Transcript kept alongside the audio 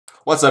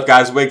What's up,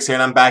 guys? Wiggs here,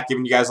 and I'm back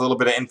giving you guys a little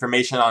bit of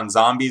information on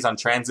zombies on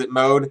transit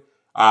mode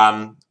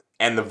and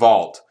the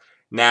vault.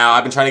 Now,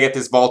 I've been trying to get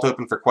this vault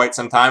open for quite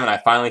some time, and I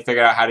finally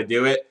figured out how to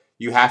do it.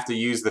 You have to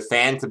use the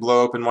fan to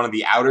blow open one of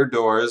the outer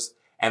doors,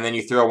 and then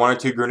you throw 1 or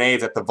 2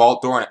 grenades at the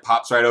vault door, and it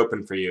pops right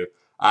open for you.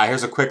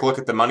 Here's a quick look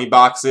at the money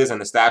boxes and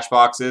the stash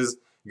boxes.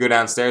 You go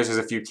downstairs, there's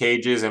a few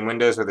cages and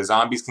windows where the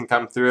zombies can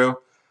come through.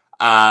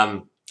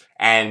 And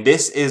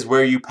this is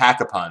where you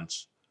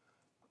pack-a-punch.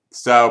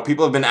 So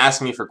people have been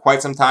asking me for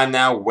quite some time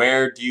now,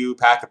 where do you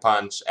pack a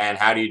punch and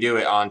how do you do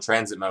it on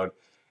transit mode?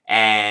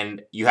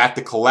 And you have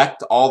to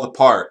collect all the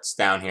parts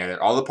down here.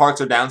 All the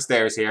parts are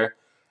downstairs here,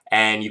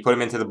 and you put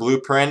them into the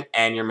blueprint,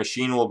 and your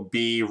machine will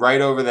be right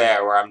over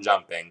there where I'm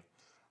jumping.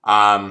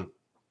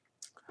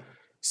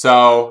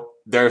 So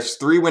there's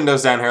 3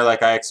 windows down here,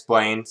 like I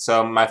explained.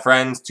 So my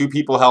friends, 2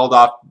 people held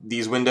off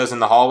these windows in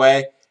the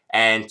hallway,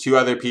 and 2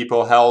 other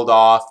people held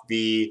off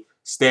the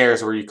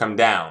stairs where you come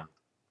down.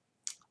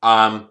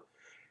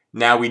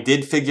 Now, we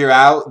did figure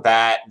out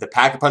that the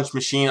Pack-a-Punch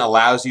machine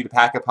allows you to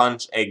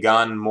Pack-a-Punch a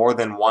gun more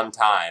than 1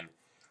 time.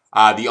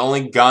 The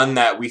only gun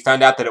that we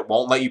found out that it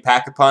won't let you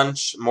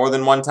Pack-a-Punch more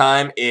than 1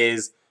 time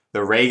is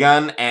the ray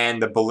gun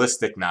and the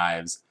ballistic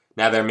knives.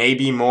 Now, there may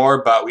be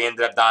more, but we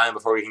ended up dying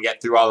before we can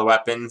get through all the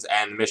weapons,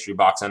 and the mystery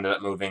box ended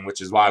up moving,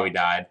 which is why we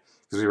died,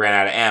 because we ran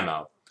out of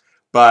ammo.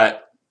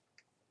 But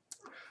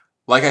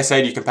like I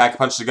said, you can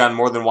Pack-a-Punch the gun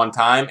more than 1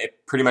 time.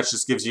 It pretty much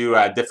just gives you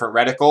a different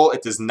reticle.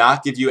 It does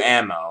not give you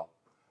ammo.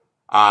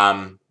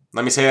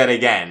 Let me say that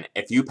again.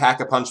 If you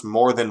Pack-a-Punch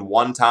more than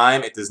 1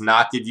 time, it does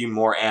not give you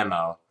more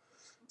ammo.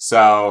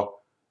 So,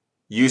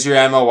 use your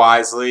ammo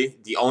wisely.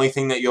 The only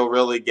thing that you'll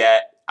really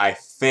get, I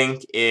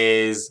think,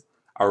 is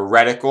a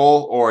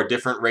reticle or a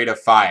different rate of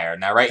fire.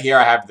 Now, right here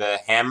I have the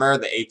hammer,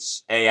 the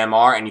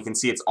HAMR, and you can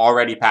see it's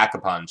already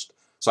Pack-a-Punched.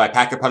 So I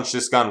Pack-a-Punched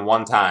this gun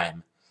 1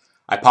 time.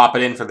 I pop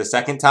it in for the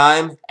 2nd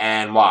time,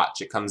 and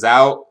watch. It comes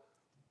out,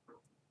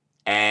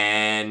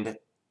 and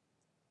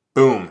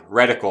boom,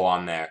 reticle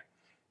on there.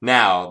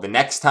 Now, the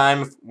next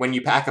time when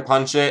you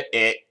Pack-a-Punch it,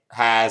 it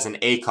has an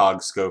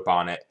ACOG scope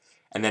on it.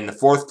 And then the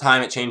 4th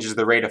time it changes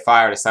the rate of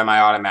fire to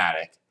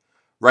semi-automatic.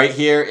 Right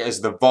here is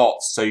the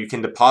vault, so you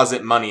can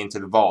deposit money into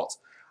the vault.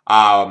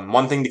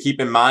 One thing to keep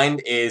in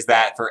mind is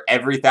that for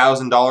every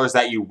 $1,000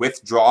 that you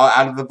withdraw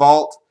out of the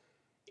vault,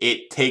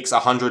 it takes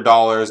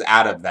 $100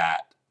 out of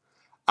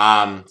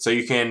that. So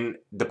you can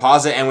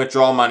deposit and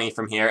withdraw money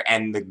from here,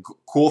 and the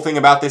cool thing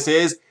about this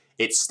is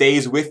it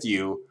stays with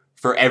you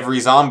for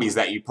every zombies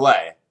that you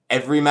play.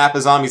 Every map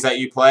of zombies that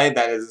you play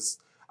that is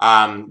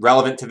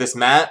relevant to this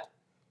map,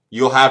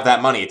 you'll have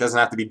that money. It doesn't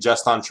have to be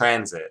just on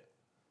transit.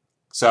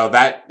 So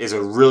that is a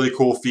really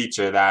cool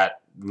feature that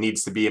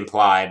needs to be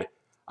implied.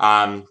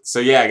 So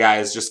yeah,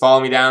 guys, just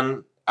follow me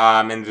down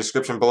in the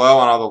description below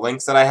on all the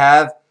links that I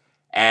have,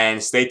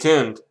 and stay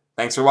tuned.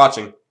 Thanks for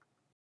watching.